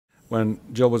when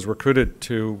Jill was recruited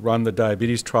to run the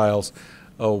diabetes trials,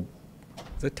 oh,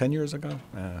 is it 10 years ago?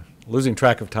 Losing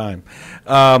track of time.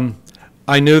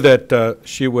 I knew that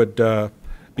she would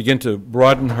begin to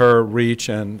broaden her reach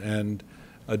and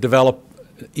develop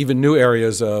even new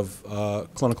areas of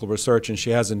clinical research, and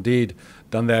she has indeed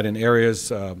done that in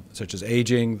areas such as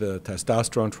aging, the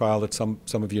testosterone trial that some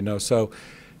of you know. So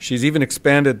she's even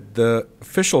expanded the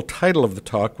official title of the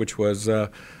talk, which was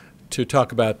to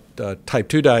talk about type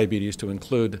 2 diabetes, to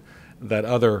include that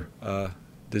other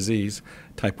disease,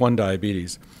 type 1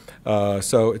 diabetes.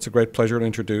 So it's a great pleasure to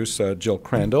introduce Jill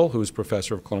Crandall, who's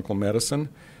Professor of Clinical Medicine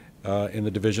in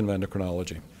the Division of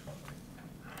Endocrinology.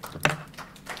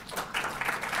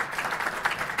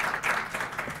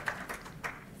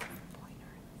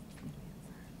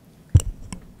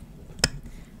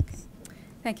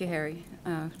 Thank you, Harry.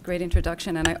 Great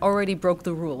introduction, and I already broke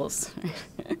the rules.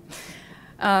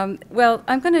 Well,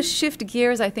 I'm going to shift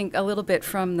gears, I think, a little bit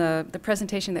from the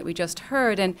presentation that we just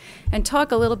heard and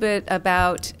talk a little bit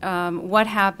about what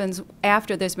happens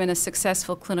after there's been a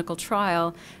successful clinical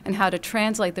trial and how to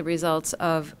translate the results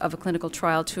of a clinical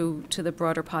trial to the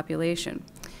broader population.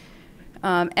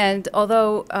 And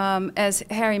although, as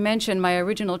Harry mentioned, my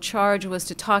original charge was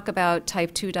to talk about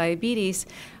type 2 diabetes,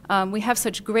 we have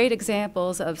such great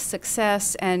examples of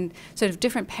success and sort of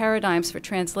different paradigms for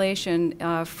translation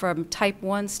from type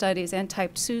 1 studies and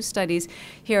type 2 studies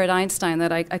here at Einstein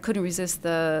that I couldn't resist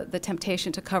the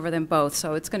temptation to cover them both.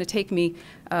 So it's going to take me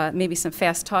maybe some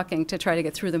fast talking to try to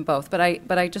get through them both. But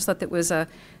I just thought that it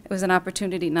was an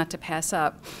opportunity not to pass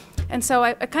up. And so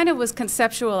I kind of was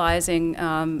conceptualizing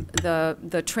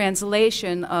the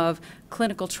translation of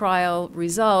clinical trial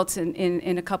results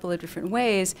in a couple of different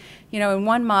ways. You know, in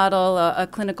one model, a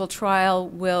clinical trial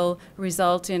will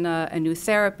result in a new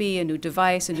therapy, a new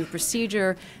device, a new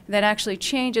procedure that actually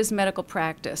changes medical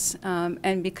practice.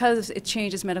 And because it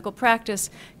changes medical practice,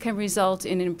 can result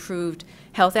in improved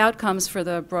health outcomes for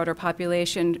the broader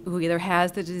population who either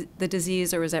has the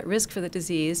disease or is at risk for the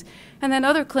disease. And then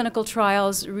other clinical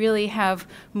trials really have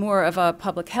more of a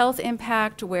public health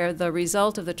impact where the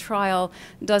result of the trial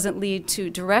doesn't lead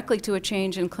directly to a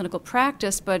change in clinical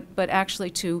practice, but actually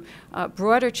to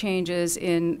broader changes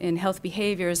in health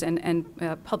behaviors and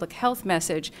public health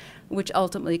message, which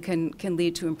ultimately can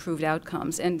lead to improved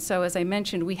outcomes. And so, as I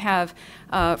mentioned, we have,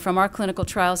 from our clinical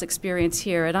trials experience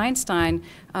here at Einstein,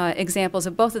 examples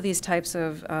of both of these types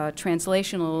of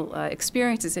translational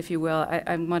experiences, if you will.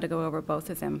 I want to go over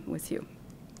both of them with you.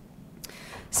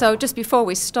 So just before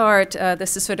we start,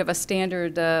 this is sort of a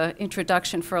standard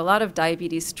introduction for a lot of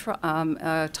diabetes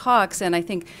talks, and I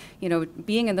think, you know,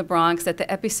 being in the Bronx at the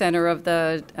epicenter of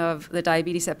the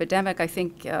diabetes epidemic, I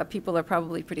think people are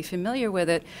probably pretty familiar with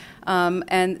it,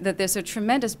 and that there's a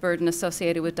tremendous burden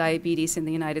associated with diabetes in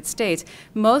the United States.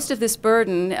 Most of this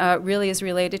burden really is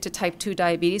related to type 2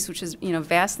 diabetes, which is, you know,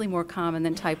 vastly more common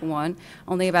than type 1.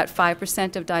 Only about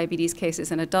 5% of diabetes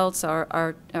cases in adults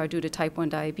are due to type 1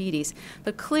 diabetes.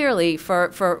 But clearly, for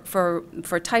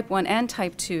type 1 and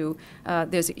type 2,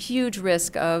 there's a huge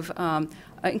risk of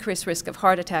increased risk of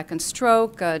heart attack and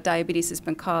stroke. Diabetes has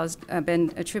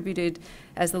been attributed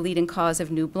as the leading cause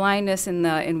of new blindness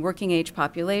in working age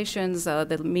populations,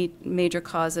 the major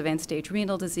cause of end-stage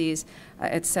renal disease,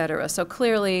 et cetera. So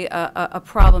clearly, a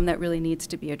problem that really needs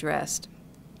to be addressed.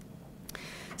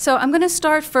 So I'm going to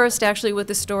start first actually with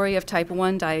the story of type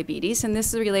 1 diabetes, and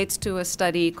this relates to a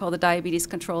study called the Diabetes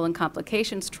Control and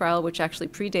Complications Trial, which actually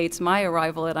predates my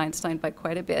arrival at Einstein by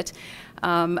quite a bit.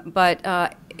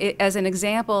 As an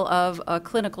example of a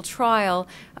clinical trial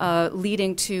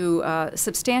leading to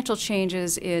substantial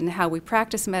changes in how we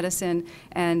practice medicine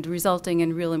and resulting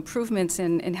in real improvements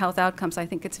in health outcomes, I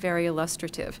think it's very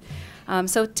illustrative.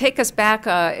 So take us back,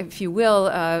 if you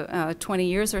will, 20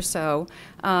 years or so,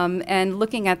 and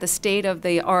looking at the state of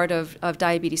the art of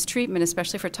diabetes treatment,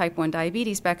 especially for type 1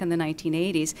 diabetes back in the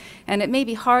 1980s. And it may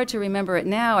be hard to remember it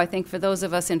now. I think for those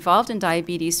of us involved in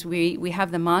diabetes, we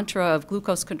have the mantra of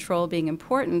glucose control being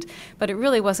important, but it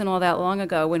really wasn't all that long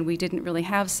ago when we didn't really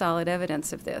have solid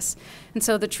evidence of this. And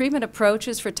so the treatment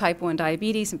approaches for type 1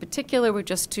 diabetes in particular were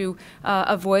just to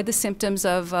avoid the symptoms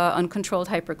of uncontrolled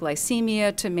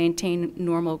hyperglycemia, to maintain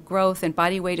normal growth and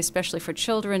body weight, especially for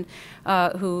children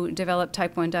who develop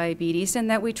type 1 diabetes, and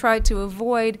that we tried to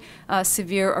avoid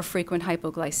severe or frequent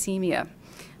hypoglycemia.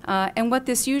 And what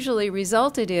this usually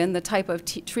resulted in, the type of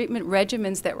treatment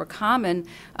regimens that were common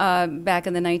back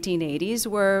in the 1980s,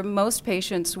 were most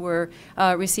patients were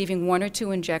receiving 1 or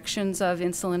 2 injections of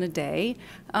insulin a day.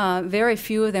 Very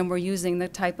few of them were using the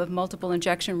type of multiple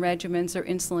injection regimens or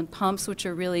insulin pumps, which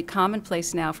are really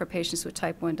commonplace now for patients with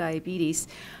type 1 diabetes.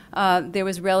 There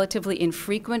was relatively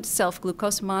infrequent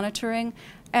self-glucose monitoring,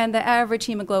 and the average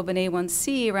hemoglobin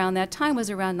A1C around that time was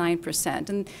around 9%.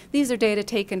 And these are data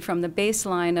taken from the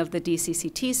baseline of the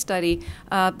DCCT study,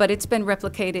 but it's been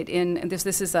replicated in this.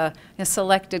 This is a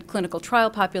selected clinical trial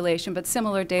population, but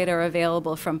similar data are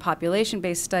available from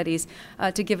population-based studies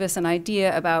to give us an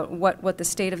idea about what the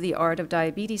state of the art of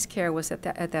diabetes care was at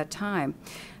that time.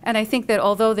 And I think that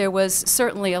although there was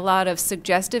certainly a lot of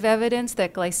suggestive evidence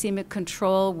that glycemic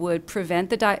control would prevent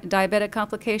the diabetic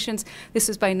complications, this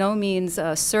was by no means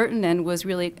certain and was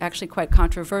really actually quite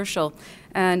controversial.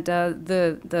 And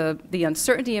the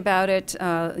uncertainty about it,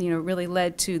 really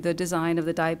led to the design of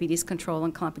the Diabetes Control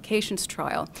and Complications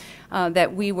Trial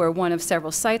that we were one of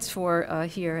several sites for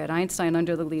here at Einstein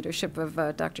under the leadership of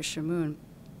Dr. Shamoun.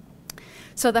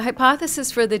 So the hypothesis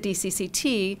for the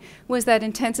DCCT was that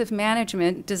intensive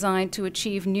management designed to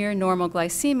achieve near normal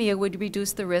glycemia would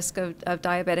reduce the risk of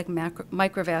diabetic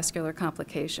microvascular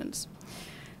complications.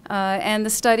 And the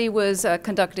study was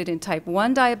conducted in type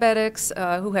 1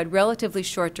 diabetics who had relatively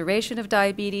short duration of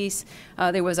diabetes.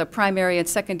 There was a primary and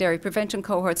secondary prevention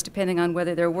cohorts depending on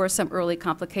whether there were some early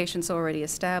complications already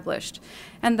established.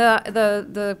 And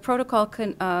the protocol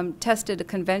tested a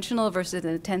conventional versus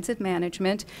an intensive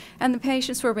management, and the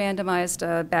patients were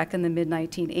randomized back in the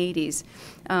mid-1980s.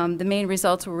 The main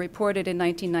results were reported in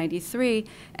 1993,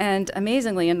 and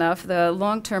amazingly enough, the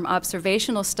long-term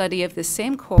observational study of this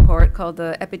same cohort called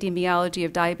the Epidemiology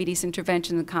of Diabetes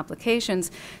Intervention and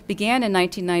Complications began in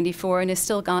 1994 and is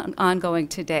still ongoing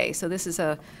today. So this is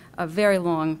a very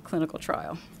long clinical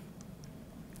trial.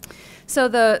 So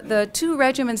the 2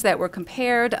 regimens that were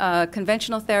compared,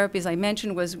 conventional therapy, as I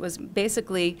mentioned, was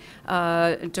basically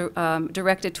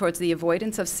directed towards the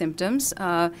avoidance of symptoms,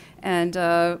 and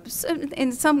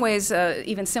in some ways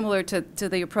even similar to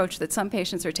the approach that some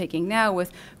patients are taking now,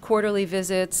 with quarterly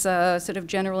visits, sort of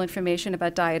general information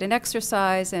about diet and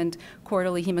exercise, and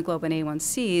quarterly hemoglobin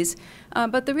A1Cs.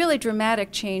 But the really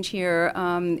dramatic change here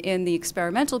in the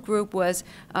experimental group was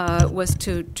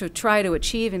to try to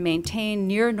achieve and maintain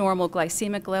near normal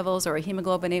glycemic levels, or a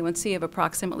hemoglobin A1C of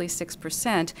approximately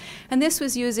 6%. And this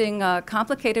was using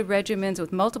complicated regimens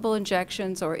with multiple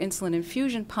injections or insulin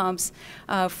infusion pumps,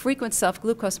 frequent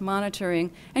self-glucose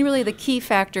monitoring, and really the key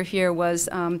factor here was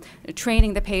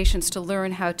training the patients to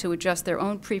learn how to adjust their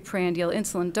own preprandial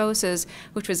insulin doses,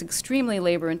 which was extremely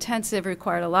labor-intensive,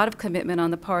 required a lot of commitment on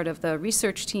the part of the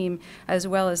research team as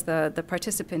well as the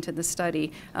participant in the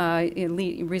study,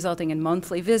 resulting in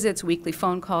monthly visits, weekly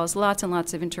phone calls, lots and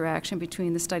lots of interaction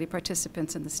between the study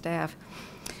participants and the staff.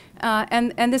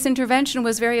 And this intervention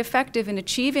was very effective in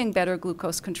achieving better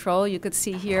glucose control. You could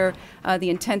see here the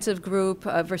intensive group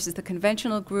versus the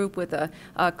conventional group with a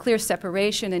clear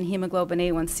separation in hemoglobin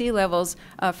A1C levels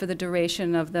for the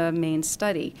duration of the main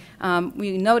study.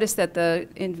 We noticed that the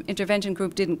intervention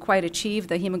group didn't quite achieve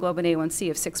the hemoglobin A1C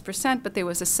of 6%, but there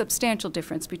was a substantial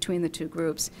difference between the 2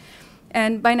 groups.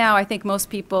 And by now, I think most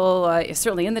people,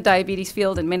 certainly in the diabetes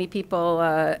field, and many people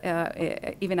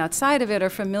even outside of it, are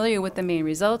familiar with the main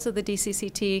results of the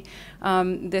DCCT.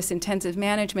 This intensive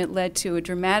management led to a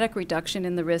dramatic reduction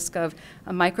in the risk of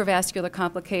microvascular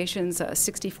complications,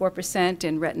 64%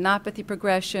 in retinopathy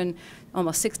progression,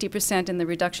 almost 60% in the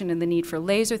reduction in the need for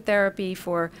laser therapy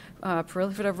for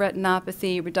proliferative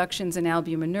retinopathy, reductions in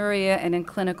albuminuria, and in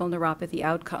clinical neuropathy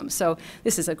outcomes. So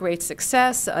this is a great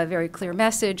success, a very clear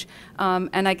message.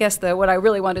 And I guess what I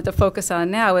really wanted to focus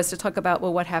on now is to talk about,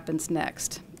 well, what happens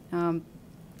next.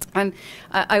 And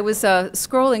I was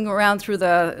scrolling around through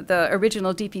the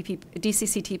original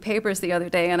DCCT papers the other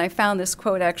day, and I found this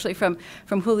quote actually from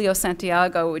Julio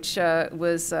Santiago, which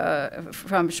was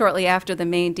from shortly after the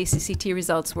main DCCT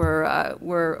results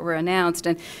were announced,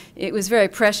 and it was very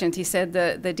prescient. He said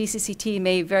the DCCT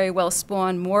may very well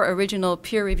spawn more original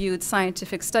peer-reviewed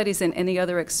scientific studies than any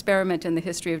other experiment in the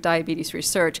history of diabetes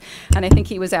research, and I think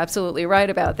he was absolutely right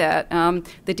about that.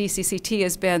 The DCCT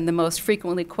has been the most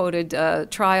frequently quoted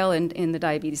trial in the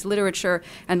diabetes literature,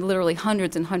 and literally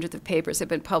hundreds and hundreds of papers have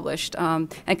been published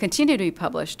and continue to be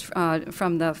published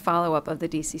from the follow-up of the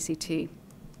DCCT.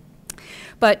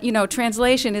 But, you know,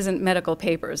 translation isn't medical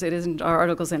papers. It isn't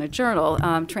articles in a journal.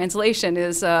 Translation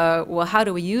is, well, how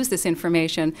do we use this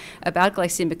information about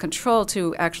glycemic control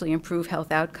to actually improve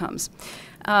health outcomes?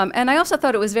 And I also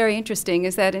thought it was very interesting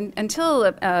is that until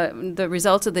the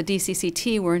results of the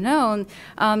DCCT were known,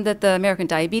 that the American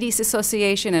Diabetes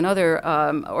Association and other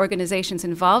organizations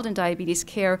involved in diabetes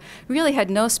care really had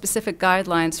no specific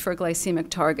guidelines for glycemic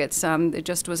targets. It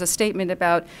just was a statement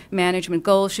about management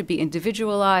goals should be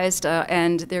individualized,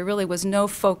 and there really was no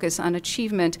focus on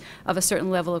achievement of a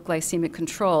certain level of glycemic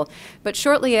control. But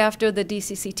shortly after the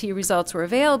DCCT results were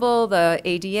available, the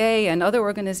ADA and other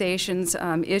organizations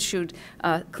issued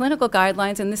clinical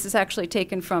guidelines, and this is actually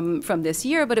taken from this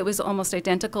year, but it was almost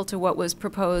identical to what was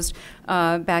proposed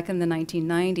back in the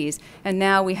 1990s. And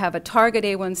now we have a target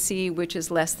A1C which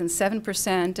is less than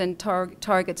 7% and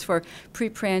targets for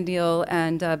preprandial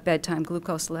and bedtime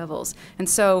glucose levels. And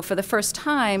so for the first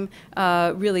time,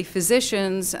 really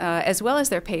physicians as well as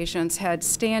their patients had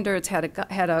standards, had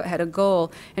a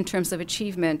goal in terms of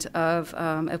achievement of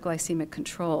glycemic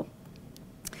control.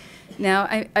 Now,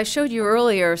 I showed you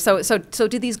earlier, so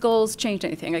do these goals change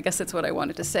anything? I guess that's what I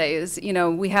wanted to say is,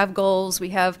 we have goals, we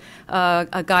have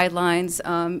guidelines,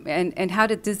 and how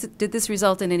did this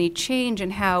result in any change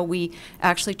in how we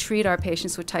actually treat our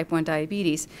patients with type 1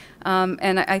 diabetes?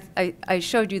 And I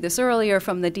showed you this earlier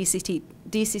from the DCCT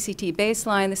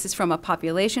baseline. This is from a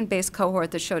population-based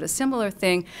cohort that showed a similar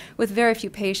thing with very few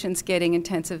patients getting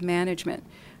intensive management.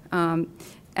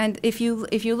 And if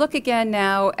you look again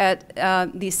now at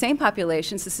these same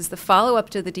populations, this is the follow-up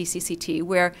to the DCCT,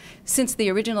 where since the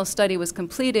original study was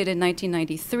completed in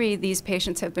 1993, these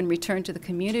patients have been returned to the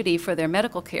community for their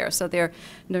medical care. So they're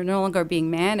no longer being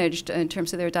managed in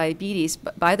terms of their diabetes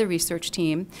by the research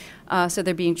team. So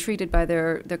they're being treated by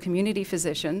their community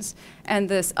physicians. And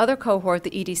this other cohort, the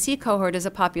EDC cohort, is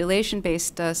a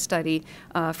population-based study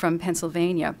from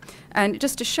Pennsylvania. And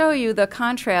just to show you the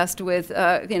contrast with,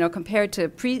 compared to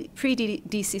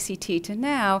pre-DCCT to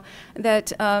now,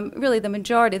 that really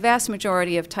the vast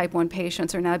majority of type 1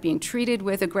 patients are now being treated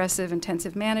with aggressive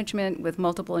intensive management with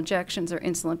multiple injections or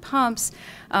insulin pumps,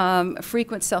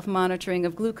 frequent self-monitoring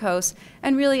of glucose,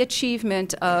 and really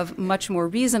achievement of much more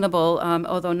reasonable,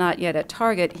 although not yet at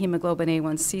target, hemoglobin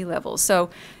A1C levels. So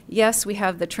yes, we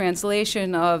have the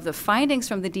translation of the findings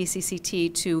from the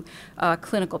DCCT to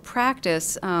clinical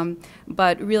practice,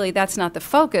 but really that's not the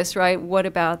focus, right? What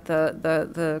about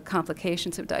the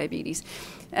complications of diabetes?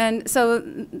 And so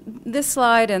this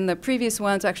slide and the previous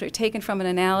ones are actually taken from an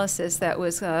analysis that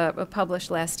was published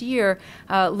last year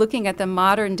looking at the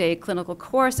modern-day clinical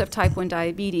course of type 1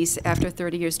 diabetes after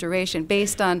 30 years duration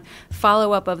based on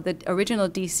follow-up of the original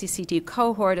DCCT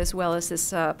cohort as well as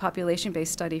this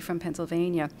population-based study from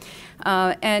Pennsylvania.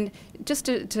 And just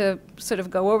to sort of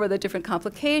go over the different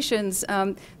complications,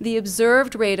 the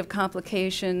observed rate of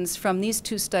complications from these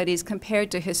two studies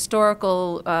compared to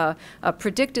historical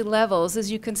predicted levels, as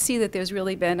you can see that there's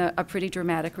really been a pretty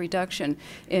dramatic reduction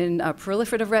in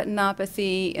proliferative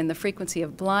retinopathy, in the frequency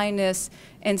of blindness,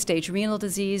 end-stage renal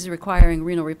disease requiring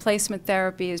renal replacement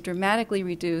therapy is dramatically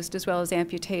reduced, as well as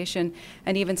amputation,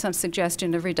 and even some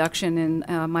suggestion of reduction in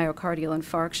myocardial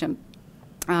infarction.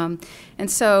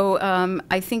 And so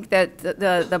I think that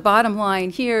the bottom line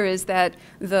here is that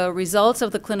the results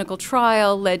of the clinical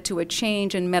trial led to a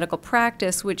change in medical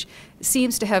practice, which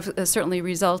seems to have certainly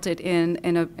resulted in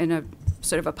a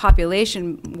sort of a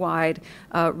population-wide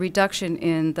reduction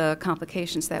in the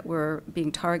complications that were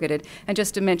being targeted. And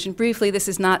just to mention briefly, this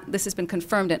has been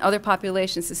confirmed in other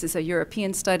populations. This is a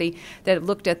European study that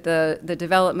looked at the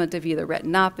development of either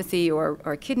retinopathy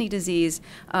or kidney disease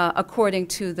according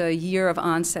to the year of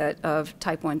onset of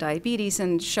type 1 diabetes,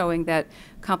 and showing that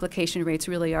complication rates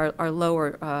really are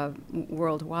lower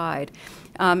worldwide.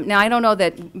 Now, I don't know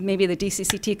that maybe the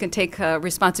DCCT can take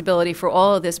responsibility for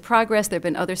all of this progress. There have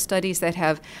been other studies that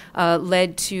have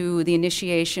led to the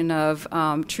initiation of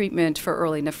treatment for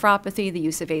early nephropathy, the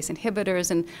use of ACE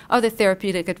inhibitors, and other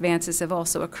therapeutic advances have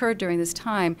also occurred during this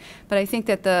time. But I think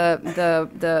that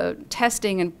the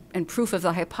testing and proof of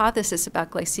the hypothesis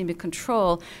about glycemic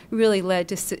control really led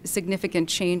to significant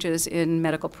changes in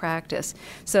medical practice.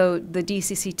 So the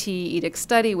DCCT edict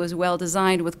study was well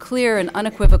designed with clear and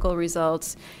unequivocal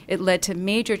results. It led to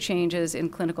major changes in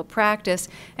clinical practice.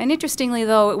 And interestingly,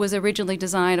 though, it was originally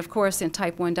designed, of course, in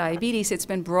type 1 diabetes. It's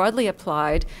been broadly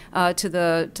applied to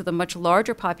the much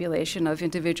larger population of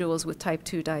individuals with type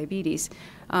 2 diabetes.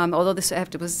 Although I have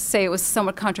to say it was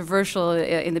somewhat controversial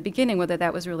in the beginning whether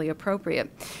that was really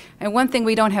appropriate. And one thing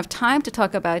we don't have time to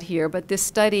talk about here, but this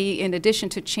study, in addition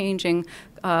to changing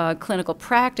clinical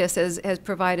practice, has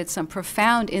provided some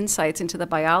profound insights into the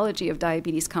biology of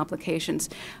diabetes complications,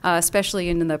 especially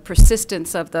in the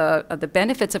persistence of the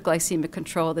benefits of glycemic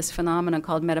control, this phenomenon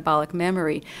called metabolic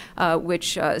memory,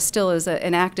 which still is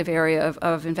an active area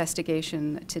of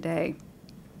investigation today.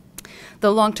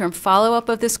 The long-term follow-up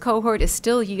of this cohort is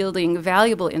still yielding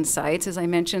valuable insights. As I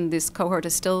mentioned, this cohort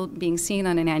is still being seen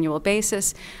on an annual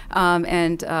basis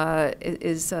and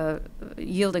is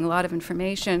yielding a lot of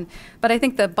information. But I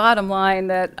think the bottom line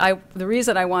the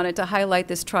reason I wanted to highlight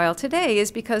this trial today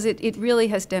is because it really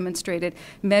has demonstrated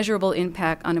measurable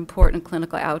impact on important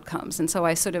clinical outcomes. And so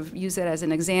I sort of use it as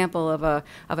an example of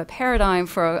a paradigm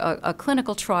for a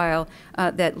clinical trial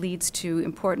that leads to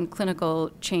important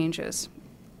clinical changes.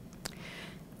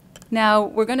 Now,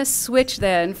 we're going to switch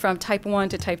then from type 1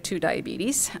 to type 2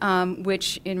 diabetes,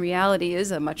 which in reality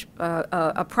is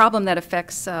a problem that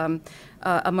affects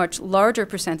a much larger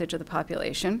percentage of the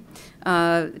population.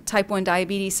 Type 1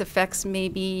 diabetes affects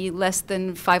maybe less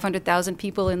than 500,000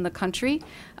 people in the country,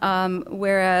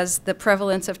 whereas the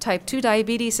prevalence of type 2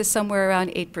 diabetes is somewhere around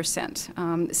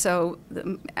 8%. So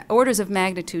the orders of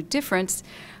magnitude difference.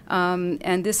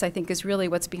 And this, I think, is really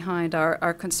what's behind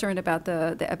our concern about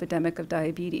the epidemic of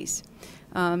diabetes.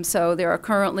 So there are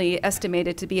currently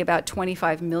estimated to be about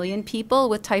 25 million people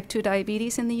with type 2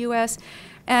 diabetes in the U.S.,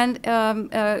 and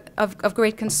of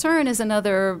great concern is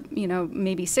another,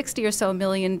 maybe 60 or so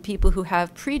million people who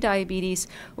have prediabetes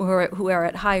or who are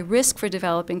at high risk for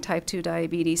developing type 2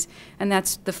 diabetes. And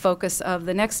that's the focus of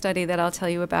the next study that I'll tell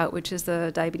you about, which is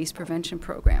the Diabetes Prevention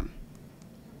Program.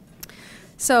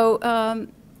 So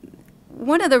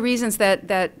one of the reasons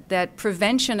that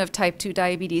prevention of type 2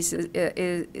 diabetes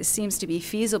seems to be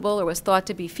feasible or was thought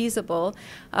to be feasible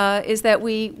is that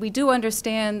we do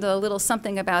understand a little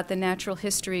something about the natural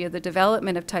history of the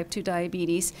development of type 2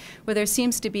 diabetes, where there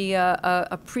seems to be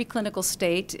a preclinical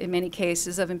state, in many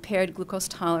cases, of impaired glucose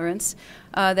tolerance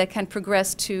that can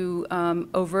progress to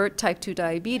overt type 2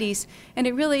 diabetes. And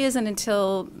it really isn't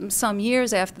until some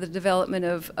years after the development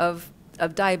of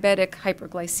diabetic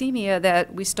hyperglycemia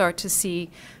that we start to see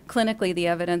clinically the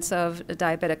evidence of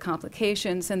diabetic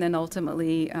complications and then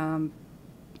ultimately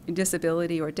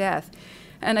disability or death.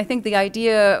 And I think the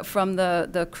idea from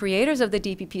the creators of the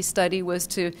DPP study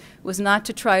was not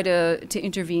to try to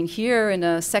intervene here in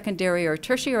a secondary or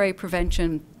tertiary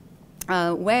prevention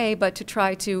way, but to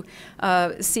try to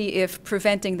see if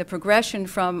preventing the progression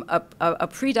from a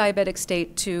pre-diabetic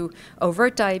state to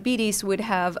overt diabetes would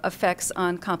have effects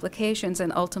on complications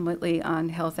and ultimately on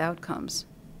health outcomes.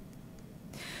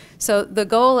 So the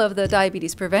goal of the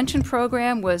Diabetes Prevention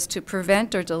Program was to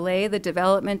prevent or delay the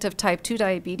development of type 2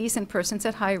 diabetes in persons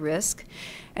at high risk.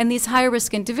 And these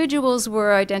high-risk individuals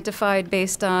were identified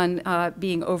based on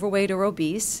being overweight or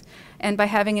obese and by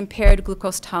having impaired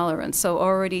glucose tolerance, so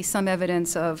already some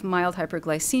evidence of mild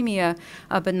hyperglycemia,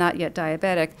 but not yet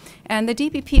diabetic. And the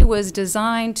DPP was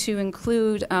designed to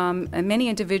include many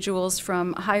individuals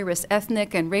from high-risk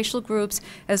ethnic and racial groups,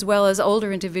 as well as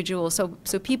older individuals,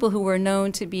 so people who were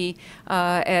known to be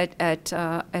at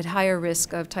higher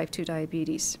risk of type 2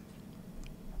 diabetes.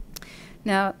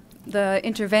 Now, the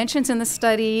interventions in the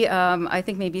study, I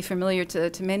think, may be familiar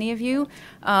to many of you,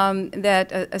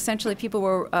 that essentially people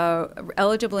were,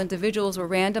 eligible individuals were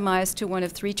randomized to one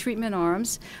of 3 treatment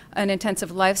arms: an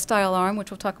intensive lifestyle arm, which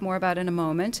we'll talk more about in a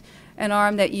moment, an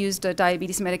arm that used a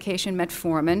diabetes medication,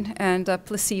 metformin, and a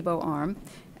placebo arm,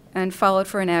 and followed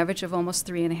for an average of almost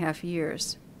 3.5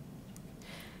 years.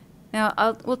 Now,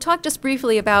 we'll talk just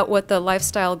briefly about what the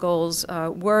lifestyle goals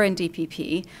were in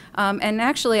DPP. And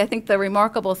actually, I think the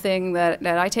remarkable thing that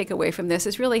I take away from this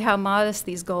is really how modest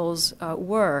these goals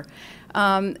were.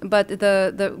 But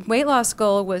the weight loss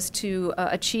goal was to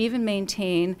achieve and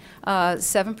maintain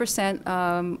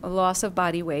 7% loss of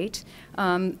body weight,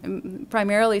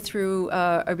 primarily through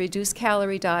a reduced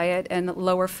calorie diet and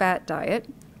lower fat diet.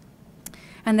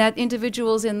 And that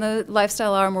individuals in the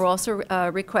lifestyle arm were also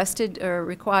requested or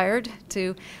required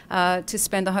to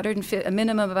spend a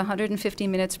minimum of 150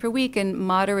 minutes per week in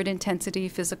moderate intensity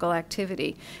physical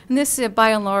activity. And this,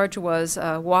 by and large, was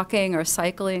walking or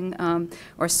cycling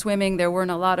or swimming. There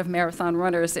weren't a lot of marathon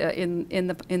runners in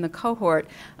the cohort,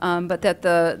 but that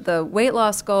the weight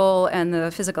loss goal and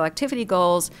the physical activity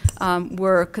goals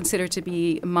were considered to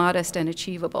be modest and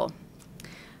achievable.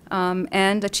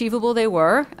 And achievable they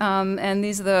were, and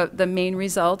these are the main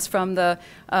results from the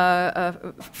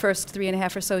first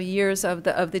 3.5 or so years of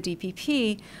the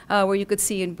DPP, where you could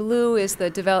see in blue is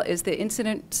the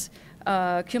incidence,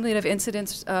 cumulative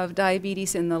incidence of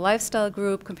diabetes in the lifestyle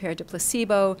group compared to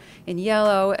placebo in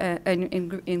yellow, and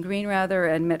in green rather,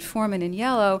 and metformin in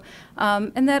yellow,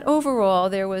 and that overall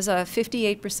there was a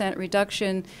 58%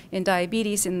 reduction in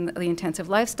diabetes in the intensive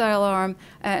lifestyle arm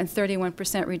and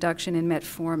 31% reduction in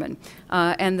metformin.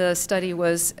 And the study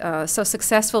was so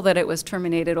successful that it was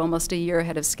terminated almost a year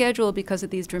ahead of schedule because of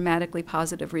these dramatically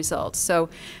positive results. So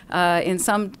in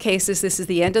some cases this is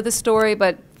the end of the story,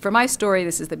 but for my story,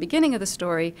 this is the beginning of the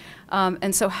story.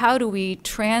 And so how do we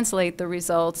translate the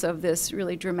results of this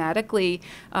really dramatically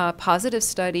positive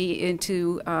study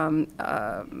into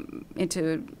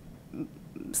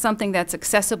something that's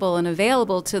accessible and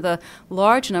available to the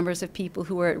large numbers of people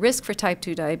who are at risk for type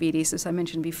 2 diabetes? As I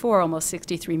mentioned before, almost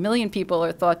 63 million people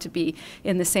are thought to be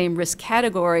in the same risk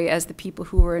category as the people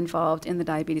who were involved in the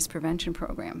diabetes prevention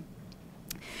program.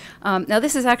 Now,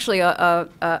 this is actually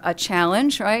a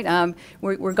challenge, right?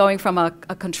 We're going from a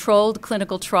controlled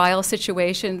clinical trial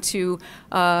situation to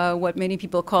what many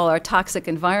people call our toxic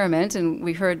environment, and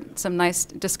we heard some nice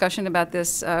discussion about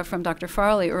this from Dr.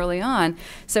 Farley early on.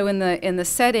 So in the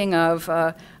setting of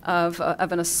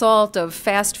an assault of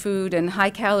fast food and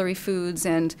high-calorie foods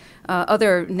and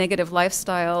other negative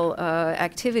lifestyle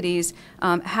activities,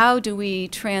 how do we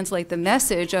translate the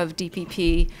message of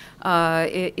DPP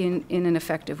in an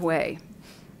effective way?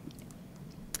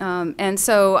 And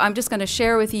so I'm just going to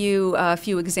share with you a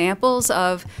few examples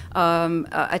of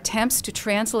attempts to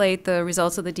translate the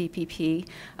results of the DPP.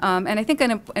 And I think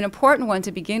an important one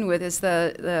to begin with is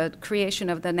the creation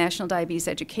of the National Diabetes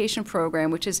Education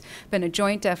Program, which has been a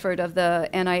joint effort of the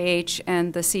NIH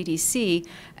and the CDC.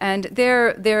 And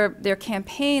their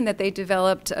campaign that they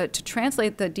developed to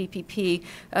translate the DPP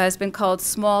has been called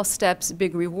Small Steps,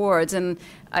 Big Rewards. And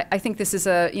I think this is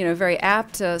a very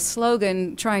apt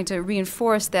slogan trying to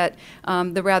reinforce that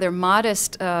the rather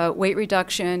modest weight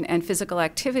reduction and physical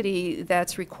activity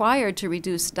that's required to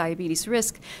reduce diabetes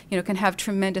risk, can have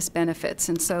tremendous benefits.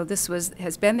 And so this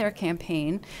has been their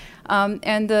campaign.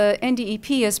 And the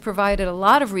NDEP has provided a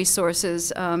lot of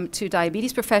resources to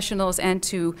diabetes professionals and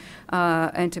to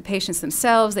patients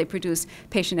themselves. They produce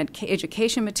patient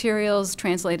education materials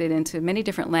translated into many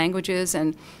different languages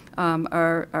and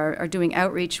are doing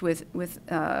outreach with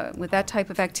that type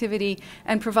of activity,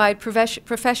 and provide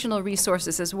professional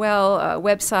resources as well,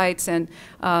 websites and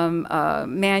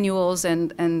manuals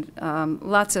and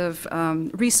lots of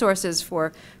resources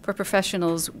for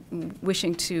professionals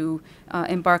wishing to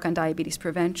embark on diabetes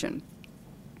prevention.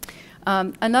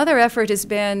 Another effort has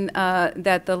been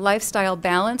that the Lifestyle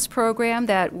Balance Program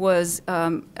that was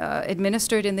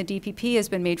administered in the DPP has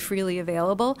been made freely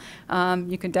available.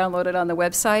 You can download it on the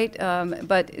website,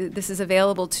 but this is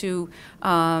available to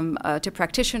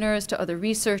practitioners, to other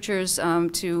researchers,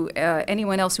 to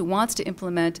anyone else who wants to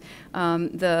implement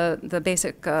the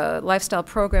basic lifestyle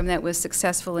program that was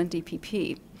successful in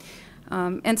DPP.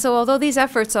 And so although these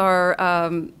efforts are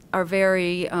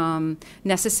very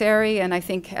necessary and I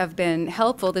think have been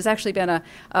helpful, there's actually been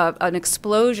an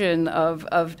explosion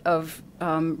of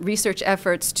research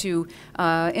efforts to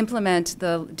implement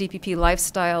the DPP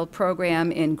lifestyle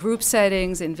program in group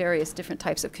settings, in various different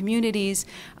types of communities.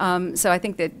 So I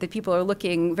think that people are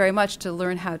looking very much to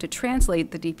learn how to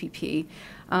translate the DPP.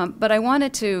 But I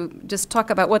wanted to just talk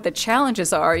about what the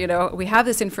challenges are. We have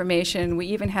this information. We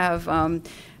even have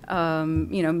a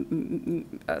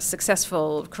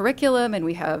successful curriculum, and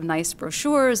we have nice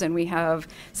brochures, and we have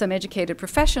some educated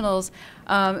professionals.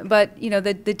 But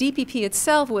the DPP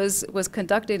itself was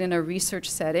conducted in a research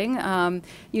setting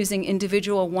using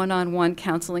individual one-on-one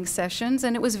counseling sessions,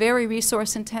 and it was very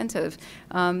resource intensive.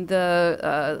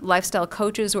 The lifestyle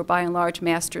coaches were by and large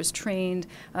masters trained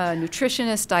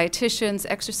nutritionists, dietitians,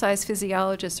 exercise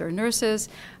physiologists, or nurses,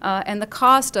 and the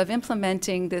cost of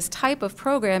implementing this type of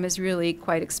program is really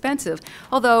quite expensive.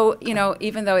 Although,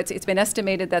 even though it's been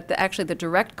estimated that actually the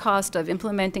direct cost of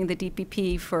implementing the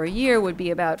DPP for a year would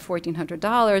be about $1,400,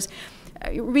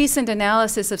 recent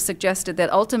analysis have suggested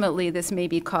that ultimately this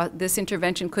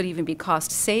intervention could even be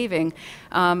cost-saving,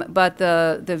 but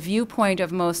the viewpoint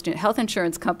of most health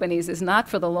insurance companies is not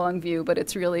for the long view, but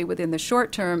it's really within the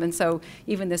short term, and so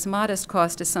even this modest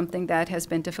cost is something that has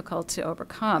been difficult to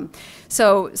overcome.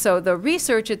 So the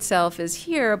research itself is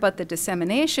here, but the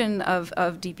dissemination of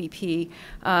DPP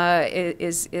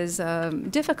is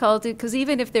difficult, because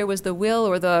even if there was the will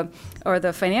or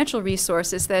the financial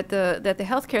resources, that the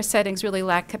healthcare settings really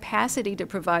lack capacity to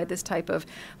provide this type of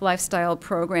lifestyle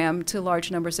program to large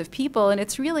numbers of people. And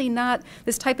it's really not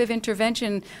this type of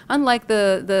intervention, unlike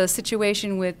the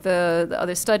situation with the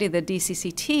other study, the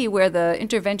DCCT, where the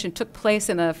intervention took place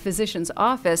in a physician's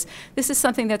office. This is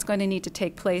something that's going to need to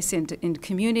take place in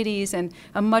communities and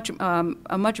a much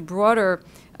broader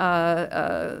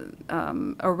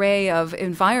array of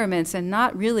environments, and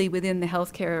not really within the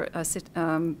healthcare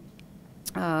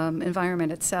environment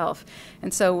itself.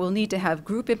 And so we'll need to have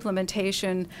group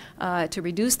implementation to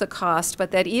reduce the cost,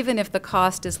 but that even if the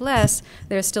cost is less,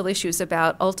 there's still issues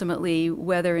about ultimately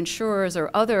whether insurers or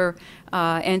other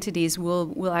entities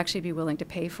will actually be willing to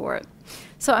pay for it.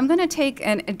 So I'm going to take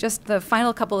and just the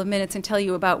final couple of minutes and tell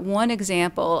you about one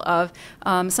example of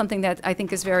something that I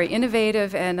think is very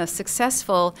innovative and a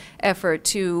successful effort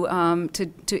to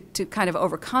kind of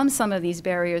overcome some of these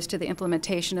barriers to the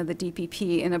implementation of the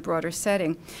DPP in a broader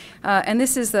setting. And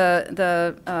this is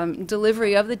the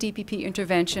delivery of the DPP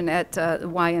intervention at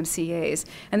YMCAs.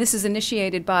 And this is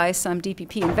initiated by some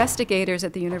DPP investigators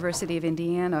at the University of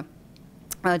Indiana.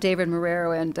 David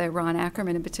Marrero and Ron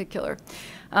Ackerman in particular.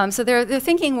 So their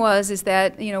thinking is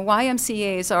that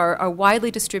YMCAs are widely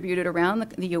distributed around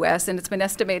the U.S. and it's been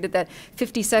estimated that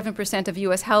 57% of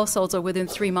U.S. households are within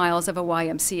 3 miles of a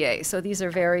YMCA. So these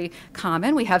are very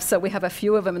common. We have a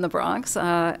few of them in the Bronx,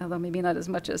 although maybe not as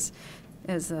much as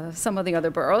some of the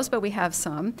other boroughs, but we have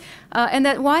some. And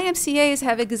that YMCAs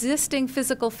have existing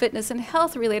physical fitness and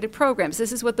health-related programs.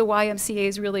 This is what the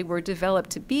YMCAs really were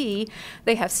developed to be.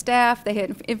 They have staff, they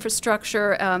have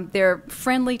infrastructure, they're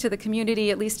friendly to the community,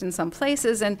 at least in some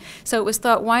places, and so it was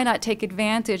thought, why not take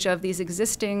advantage of these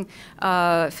existing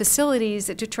facilities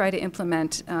to try to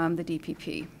implement the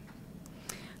DPP.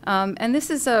 And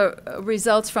this is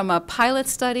results from a pilot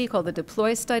study called the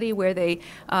Deploy study, where they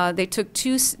took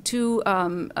two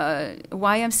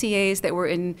YMCAs that were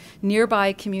in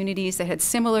nearby communities that had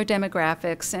similar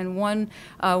demographics, and one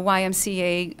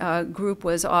YMCA group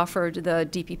was offered the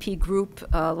DPP group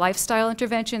lifestyle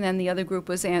intervention, and the other group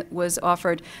was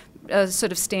offered a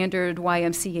sort of standard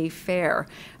YMCA fare.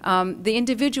 The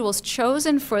individuals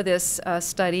chosen for this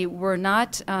study were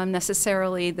not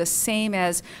necessarily the same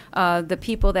as the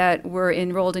people that were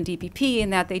enrolled in DPP, in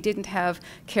that they didn't have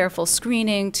careful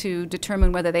screening to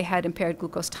determine whether they had impaired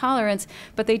glucose tolerance,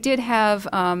 but they did have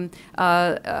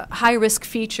high-risk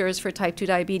features for type 2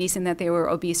 diabetes in that they were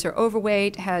obese or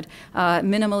overweight, had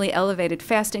minimally elevated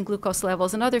fasting glucose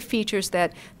levels, and other features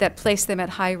that placed them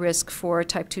at high risk for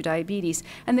type 2 diabetes.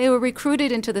 And they were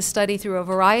recruited into the study through a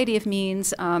variety of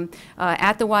means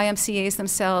at the YMCAs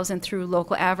themselves and through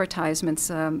local advertisements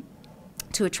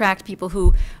to attract people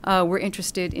who were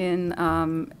interested in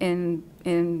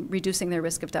reducing their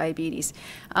risk of diabetes.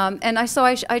 And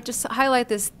I just highlight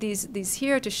these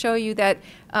here to show you that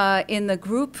in the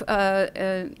group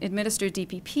administered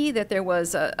DPP that there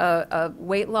was a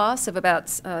weight loss of about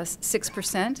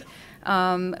 6%.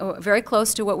 Very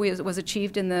close to what was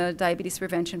achieved in the diabetes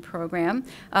prevention program.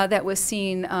 That was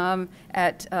seen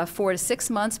at 4 to 6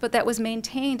 months, but that was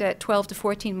maintained at 12 to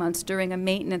 14 months during a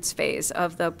maintenance phase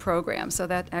of the program. So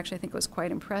that actually I think was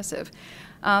quite impressive.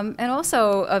 And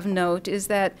also of note is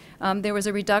that there was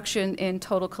a reduction in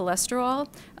total cholesterol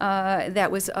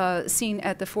that was seen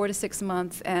at the 4 to 6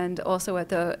 month and also at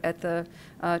the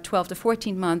 12 to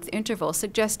 14 month interval,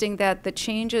 suggesting that the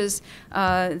changes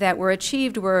that were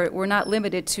achieved were not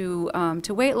limited to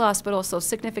weight loss, but also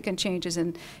significant changes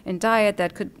in diet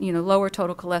that could lower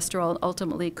total cholesterol and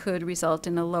ultimately could result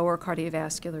in a lower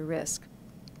cardiovascular risk.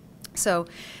 So,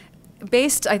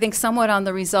 based, I think, somewhat on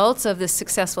the results of this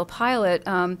successful pilot,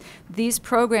 these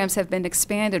programs have been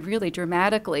expanded really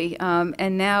dramatically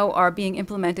and now are being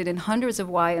implemented in hundreds of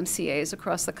YMCAs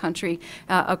across the country,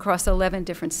 across 11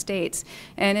 different states.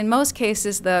 And in most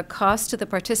cases, the cost to the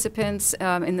participants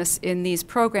in these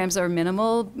programs are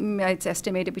minimal. It's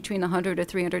estimated between $100 to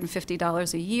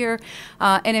 $350 a year.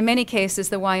 And in many cases,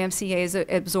 the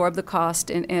YMCAs absorb the cost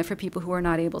for people who are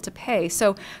not able to pay.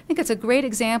 So I think it's a great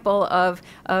example of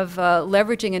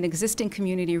leveraging an existing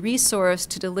community resource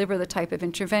to deliver the type of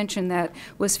intervention that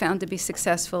was found to be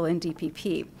successful in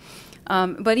DPP.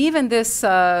 But even this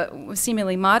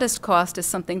seemingly modest cost is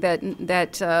something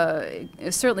that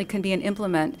certainly can be an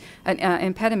impediment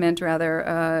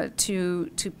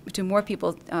to more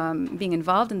people being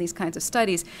involved in these kinds of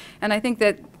studies. And I think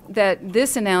that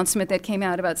this announcement that came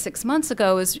out about 6 months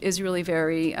ago is really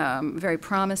very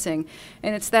promising.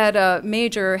 And it's that a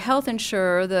major health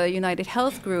insurer, the United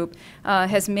Health Group,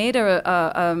 has made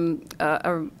a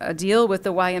deal with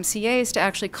the YMCAs to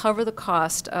actually cover the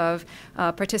cost of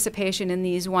participation in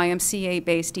these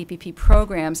YMCA-based DPP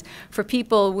programs for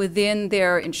people within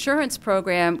their insurance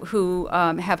program who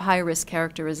have high-risk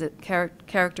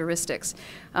characteristics.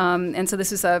 And so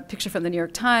this is a picture from the New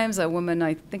York Times, a woman,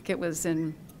 I think it was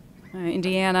in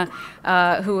Indiana,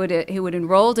 who had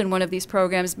enrolled in one of these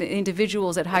programs.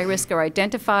 Individuals at high risk are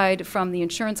identified from the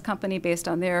insurance company based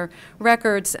on their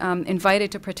records,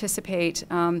 invited to participate.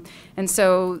 And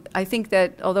so I think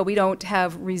that although we don't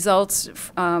have results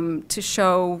to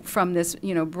show from this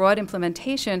broad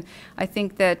implementation, I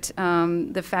think that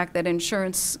the fact that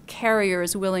insurance carrier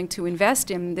is willing to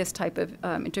invest in this type of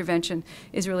intervention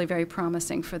is really very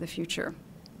promising for the future.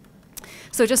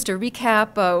 So just to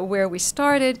recap where we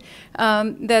started,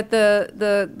 that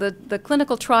the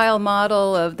clinical trial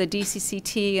model of the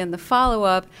DCCT and the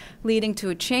follow-up leading to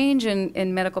a change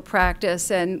in medical practice,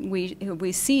 and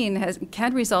we've seen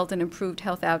can result in improved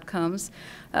health outcomes.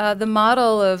 The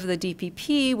model of the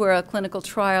DPP, where a clinical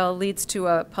trial leads to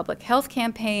a public health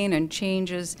campaign and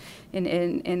changes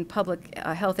in public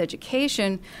health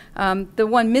education. The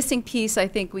one missing piece I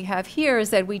think we have here is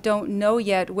that we don't know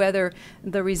yet whether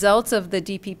the results of the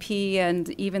DPP and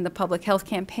even the public health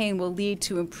campaign will lead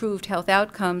to improved health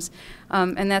outcomes.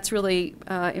 And that's really,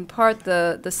 in part,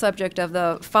 the subject of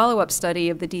the follow-up study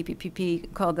of the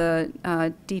DPP called the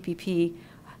DPP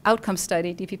Outcome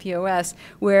Study, DPPOS,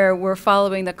 where we're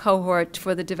following the cohort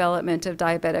for the development of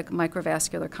diabetic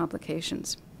microvascular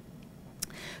complications.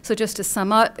 So just to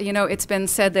sum up, it's been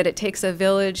said that it takes a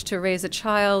village to raise a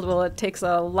child. Well, it takes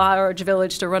a large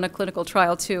village to run a clinical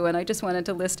trial, too. And I just wanted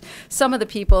to list some of the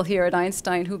people here at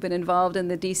Einstein who've been involved in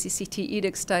the DCCT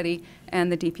edict study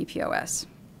and the DPPOS.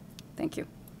 Thank you.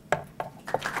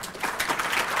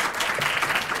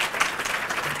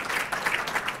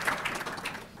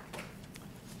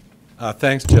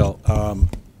 Thanks, Jill.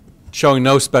 Showing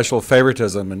no special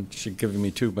favoritism, and she's giving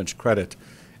me too much credit.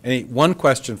 One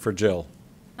question for Jill.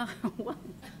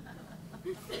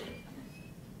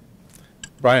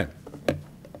 Brian.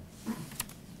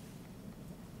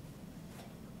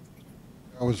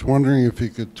 I was wondering if you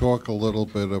could talk a little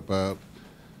bit about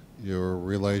your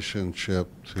relationship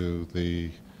to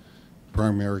the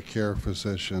primary care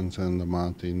physicians and the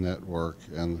Monty Network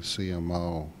and the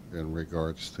CMO in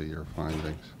regards to your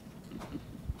findings.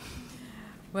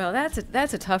 Well, that's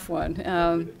a tough one.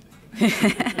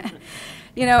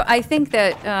 I think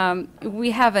that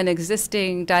we have an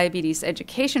existing diabetes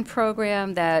education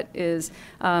program that is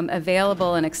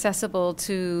available and accessible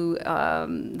to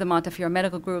the Montefiore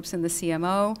medical groups and the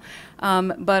CMO,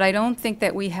 but I don't think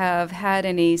that we have had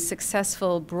any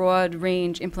successful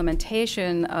broad-range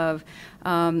implementation of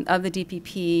the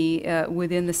DPP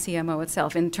within the CMO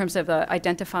itself in terms of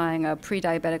identifying a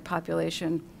pre-diabetic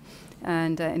population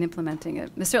and implementing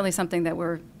it. It's certainly something that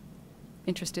we're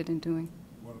interested in doing.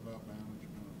 What about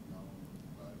management of known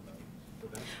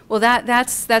diabetics? Well,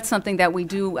 that's something that we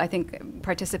do, I think,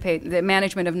 participate. The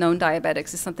management of known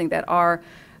diabetics is something that our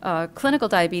clinical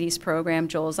diabetes program,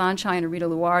 Joel Zonshine and Rita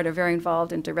Luard, are very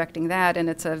involved in directing that, and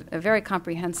it's a very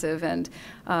comprehensive and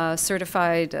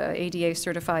certified,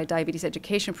 ADA-certified diabetes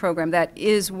education program that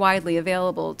is widely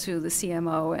available to the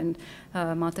CMO and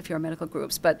Montefiore medical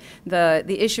groups. But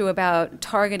the issue about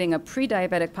targeting a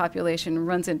pre-diabetic population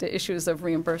runs into issues of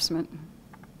reimbursement.